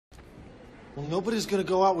Well, nobody's gonna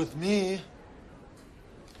go out with me.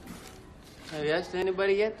 Have you asked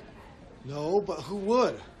anybody yet? No, but who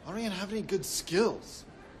would? I don't even have any good skills.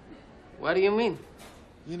 What do you mean?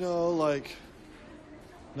 You know, like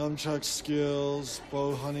nunchuck skills,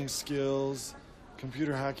 bow hunting skills,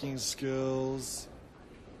 computer hacking skills.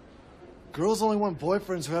 Girls only want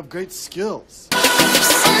boyfriends who have great skills.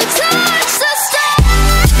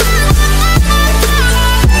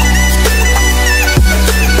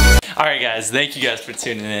 Alright guys, thank you guys for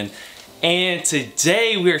tuning in. And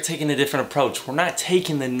today we are taking a different approach. We're not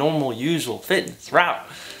taking the normal usual fitness route.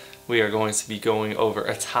 We are going to be going over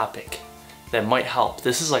a topic that might help.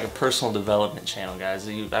 This is like a personal development channel, guys.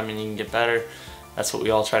 I mean, you can get better. That's what we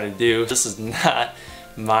all try to do. This is not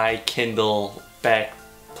my Kindle back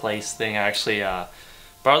place thing. I actually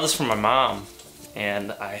borrowed this from my mom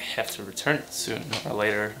and I have to return it sooner or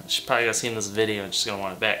later. She's probably gonna see in this video and she's gonna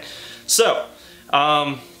want it back. So,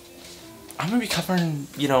 I'm gonna be covering,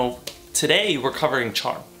 today we're covering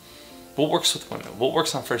charm. What works with women? What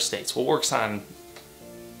works on first dates? What works on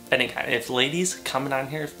any kind? If ladies comment on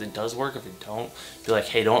here, if it does work, if it don't, be like,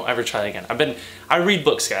 hey, don't ever try it again. I read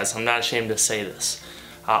books, guys. I'm not ashamed to say this.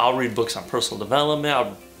 I'll read books on personal development.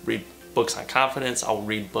 I'll read books on confidence. I'll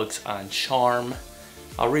read books on charm.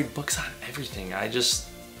 I'll read books on everything. I just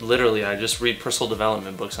read personal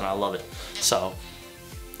development books and I love it. So,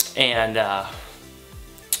 and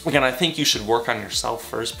again, I think you should work on yourself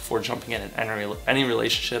first before jumping in any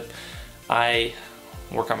relationship. I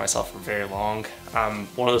work on myself for very long. I'm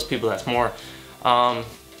one of those people that's more kind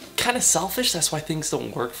of selfish. That's why things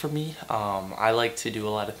don't work for me. I like to do a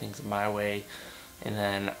lot of things my way, and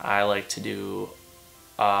then I like to do,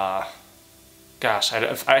 I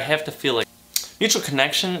have to feel like mutual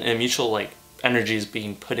connection and mutual like energy is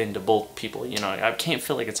being put into both people. I can't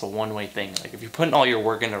feel like it's a one-way thing. Like if you're putting all your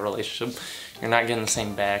work into a relationship, you're not getting the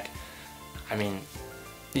same back. I mean,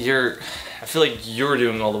 I feel like you're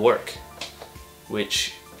doing all the work,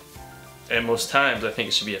 which at most times I think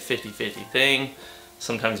it should be a 50-50 thing.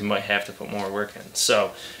 Sometimes you might have to put more work in.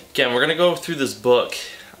 So again, we're gonna go through this book,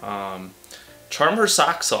 Charm Her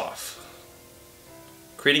Socks Off,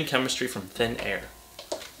 Creating Chemistry from Thin Air.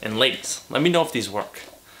 And ladies, let me know if these work.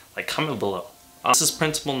 Like, comment below. This is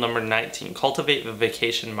principle number 19. Cultivate a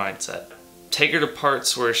vacation mindset. Take her to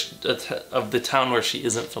parts of the town where she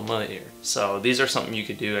isn't familiar. So these are something you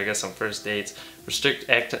could do, I guess, on first dates. Restrict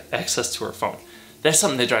access to her phone. That's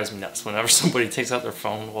something that drives me nuts. Whenever somebody takes out their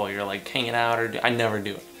phone while you're like hanging out, I never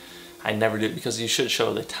do it. I never do it because you should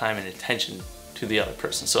show the time and attention to the other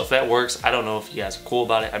person. So if that works, I don't know if you guys are cool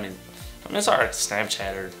about it. I mean it's alright to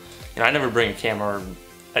Snapchat or, I never bring a camera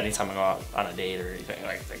anytime I go out on a date or anything.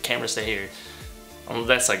 Like, the camera stay here.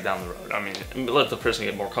 That's like down the road. I mean, let the person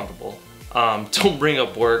get more comfortable. Don't bring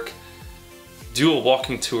up work. Do a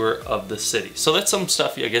walking tour of the city. So that's some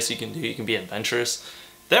stuff I guess you can do. You can be adventurous.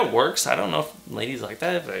 That works. I don't know if ladies like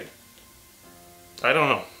that, but I don't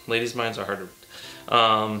know. Ladies' minds are harder.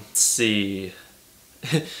 Let's see.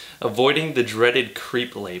 Avoiding the dreaded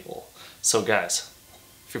creep label. So guys,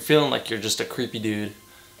 if you're feeling like you're just a creepy dude,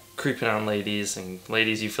 creeping on ladies, and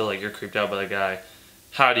ladies you feel like you're creeped out by the guy,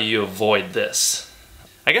 how do you avoid this?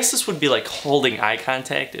 I guess this would be like holding eye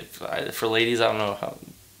contact. For ladies, I don't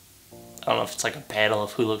know if it's like a battle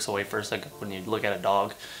of who looks away first. Like when you look at a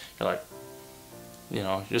dog, you're like,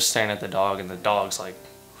 you're just staring at the dog and the dog's like,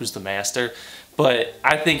 who's the master? But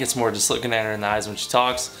I think it's more just looking at her in the eyes when she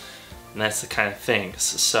talks, and that's the kind of things.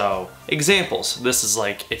 So examples, this is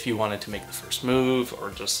like if you wanted to make the first move,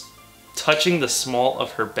 or just touching the small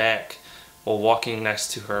of her back while walking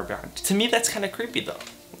next to her. To me, that's kind of creepy though.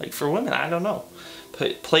 Like for women, I don't know.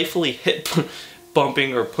 But playfully hip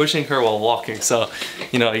bumping or pushing her while walking. So,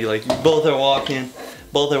 you both are walking,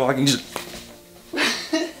 just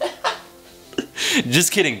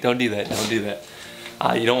just kidding, don't do that, don't do that.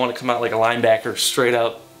 You don't want to come out like a linebacker straight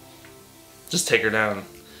up. Just take her down.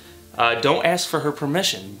 Don't ask for her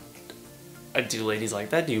permission. Do ladies like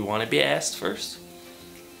that? Do you want to be asked first?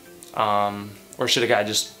 Or should a guy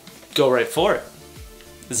just go right for it?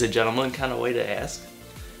 Is a gentleman kind of way to ask?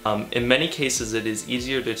 In many cases, it is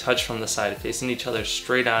easier to touch from the side. Facing each other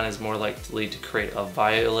straight on is more likely to create a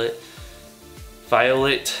violet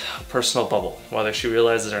personal bubble, whether she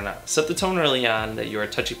realizes it or not. Set the tone early on that you're a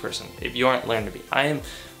touchy person. If you aren't, learn to be. I am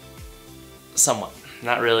somewhat,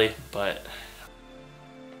 not really, but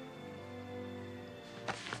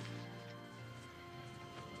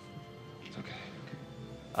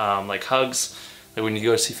like hugs, like when you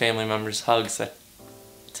go see family members, hugs,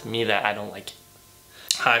 to me that I don't like it.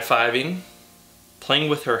 High-fiving, playing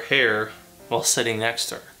with her hair while sitting next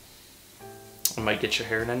to her. I might get your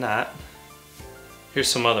hair in a knot. Here's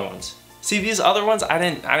some other ones. See, these other ones I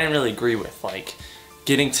didn't really agree with, like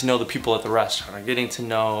getting to know the people at the restaurant or getting to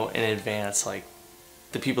know in advance like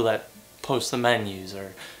the people that post the menus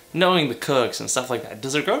or knowing the cooks and stuff like that.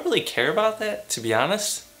 Does a girl really care about that, to be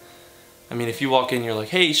honest? I mean, if you walk in, you're like,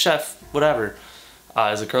 hey chef, whatever.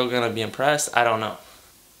 Is a girl gonna be impressed? I don't know.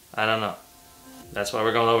 I don't know. That's why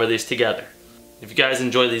we're going over these together. If you guys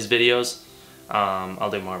enjoy these videos, I'll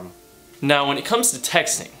do more of them. Now, when it comes to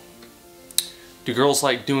texting, do girls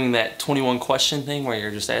like doing that 21 question thing where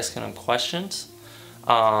you're just asking them questions?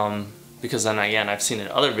 Because then again, I've seen in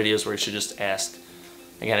other videos where you should just ask,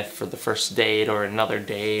 again, if for the first date or another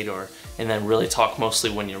date, and then really talk mostly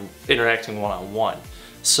when you're interacting one-on-one.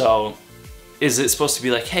 So, is it supposed to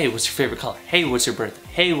be like, hey, what's your favorite color? Hey, what's your birthday?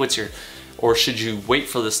 Hey, or should you wait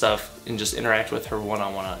for this stuff and just interact with her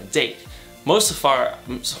one-on-one on a date? So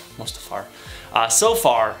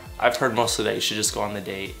far, I've heard mostly that you should just go on the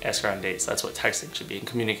date, ask her on dates. That's what texting should be, in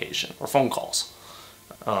communication, or phone calls.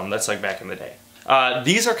 That's like back in the day.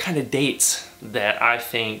 These are kind of dates that I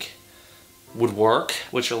think would work.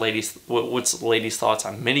 What's the ladies' thoughts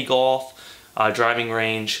on mini golf, driving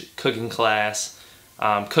range, cooking class,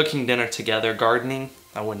 cooking dinner together, gardening?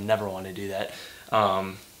 I would never want to do that.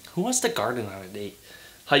 Who wants to garden on a date?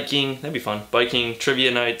 Hiking, that'd be fun. Biking,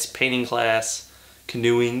 trivia nights, painting class,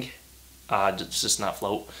 canoeing, just not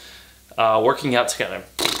float. Working out together,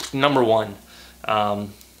 number one.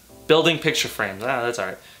 Building picture frames, that's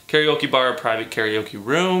alright. Karaoke bar, private karaoke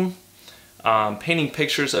room. Painting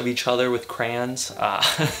pictures of each other with crayons.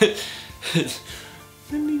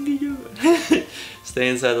 Stay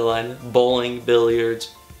inside the line. Bowling,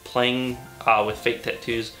 billiards, playing with fake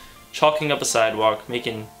tattoos, chalking up a sidewalk,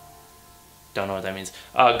 making... don't know what that means.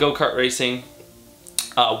 Go-kart racing.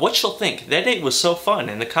 What she'll think. That date was so fun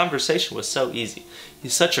and the conversation was so easy.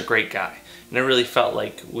 He's such a great guy. And it really felt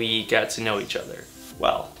like we got to know each other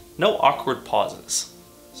well. No awkward pauses.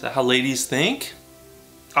 Is that how ladies think?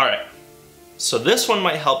 Alright. So this one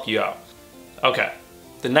might help you out. Okay.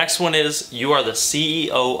 The next one is you are the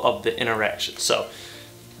CEO of the interaction. So,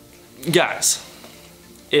 guys,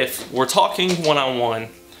 if we're talking one-on-one,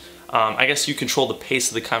 I guess you control the pace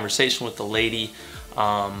of the conversation with the lady.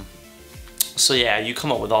 So yeah, you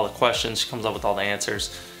come up with all the questions, she comes up with all the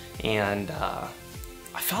answers. And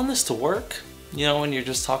I found this to work, you know, when you're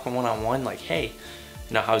just talking one-on-one, like, hey,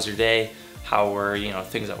 you know, how's your day? How were, you know,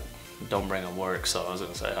 things that don't bring up work. So I was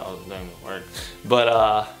gonna say, how's it at work?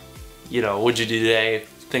 But, you know, what'd you do today?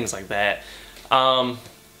 Things like that. But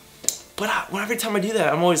every time I do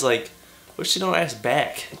that, I'm always like, what if she don't ask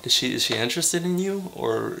back? Is she interested in you?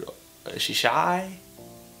 Or is she shy?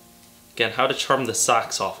 Again, how to charm the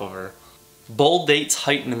socks off of her. Bold dates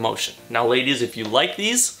heighten emotion. Now ladies, if you like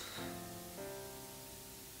these,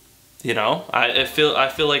 you know, I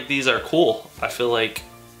feel like these are cool. I feel like,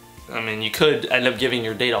 I mean, you could end up giving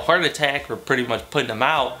your date a heart attack or pretty much putting them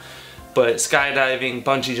out. But skydiving,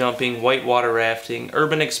 bungee jumping, whitewater rafting,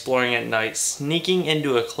 urban exploring at night, sneaking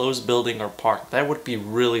into a closed building or park. That would be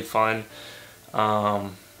really fun.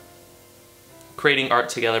 Creating art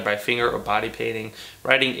together by finger or body painting,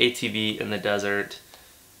 riding ATV in the desert,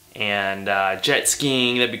 and jet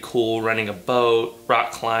skiing, that'd be cool. Renting a boat,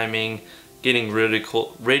 rock climbing, getting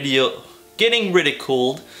ridiculed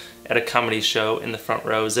at a comedy show in the front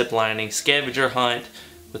row, zip lining, scavenger hunt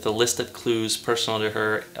with a list of clues personal to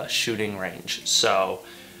her, a shooting range. So,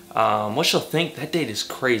 what she'll think, that date is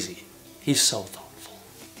crazy. He's so thoughtful,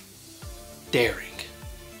 daring,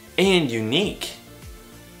 and unique.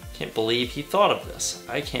 Can't believe he thought of this.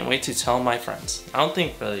 I can't wait to tell my friends. I don't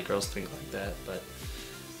think really girls think like that, but...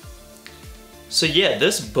 So yeah,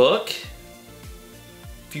 this book,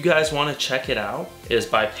 if you guys want to check it out, is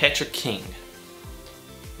by Patrick King.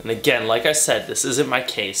 And again, like I said, this isn't my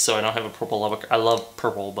case, so I don't have a purple lover. I love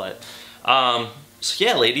purple, but... so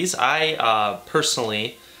yeah, ladies, I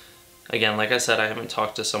personally, again, like I said, I haven't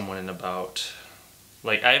talked to someone in about...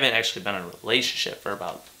 Like, I haven't actually been in a relationship for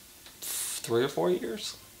about 3 or 4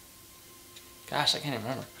 years. Gosh, I can't even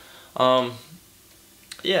remember.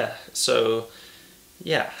 Yeah, so...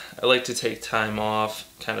 Yeah, I like to take time off,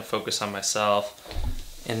 kind of focus on myself,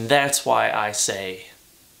 and that's why I say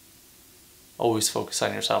always focus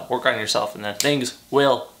on yourself, work on yourself, and then things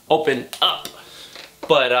will open up.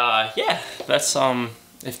 But yeah, that's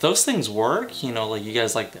if those things work, you know, like you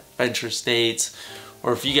guys like the adventure states,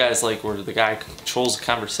 or if you guys like where the guy controls the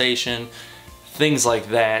conversation, things like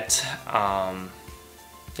that,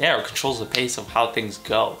 yeah, or controls the pace of how things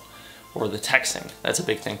go, or the texting, that's a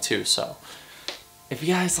big thing too. So if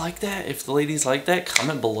you guys like that, if the ladies like that,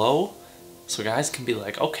 comment below so guys can be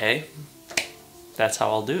like, okay, that's how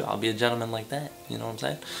I'll do. I'll be a gentleman like that. You know what I'm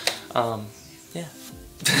saying? Yeah.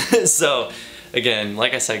 So, again,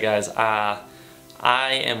 like I said, guys, I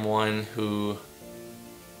am one who,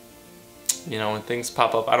 you know, when things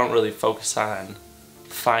pop up, I don't really focus on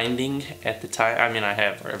finding at the time. I mean, I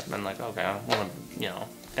have where I've been like, okay, I want to, you know,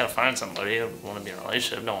 gotta find somebody. I want to be in a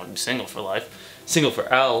relationship. Don't want to be single for life. Single for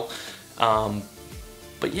L.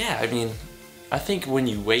 But yeah, I mean, I think when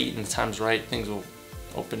you wait and the time's right, things will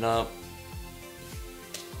open up.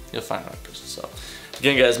 You'll find the right person. So,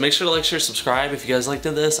 again, guys, make sure to like, share, subscribe. If you guys liked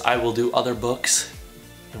this, I will do other books.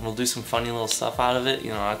 And we'll do some funny little stuff out of it.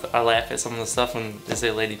 You know, I laugh at some of the stuff when they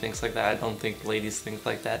say lady thinks like that. I don't think ladies think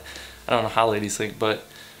like that. I don't know how ladies think, but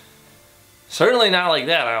certainly not like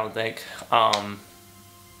that, I don't think.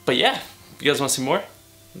 But yeah, if you guys want to see more,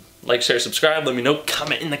 like, share, subscribe. Let me know.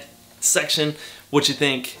 Comment in the section what you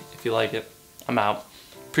think. If you like it, I'm out.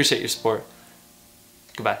 Appreciate your support.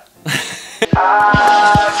 Goodbye.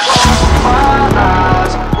 I closed my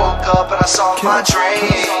eyes, woke up and I saw my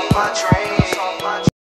dream.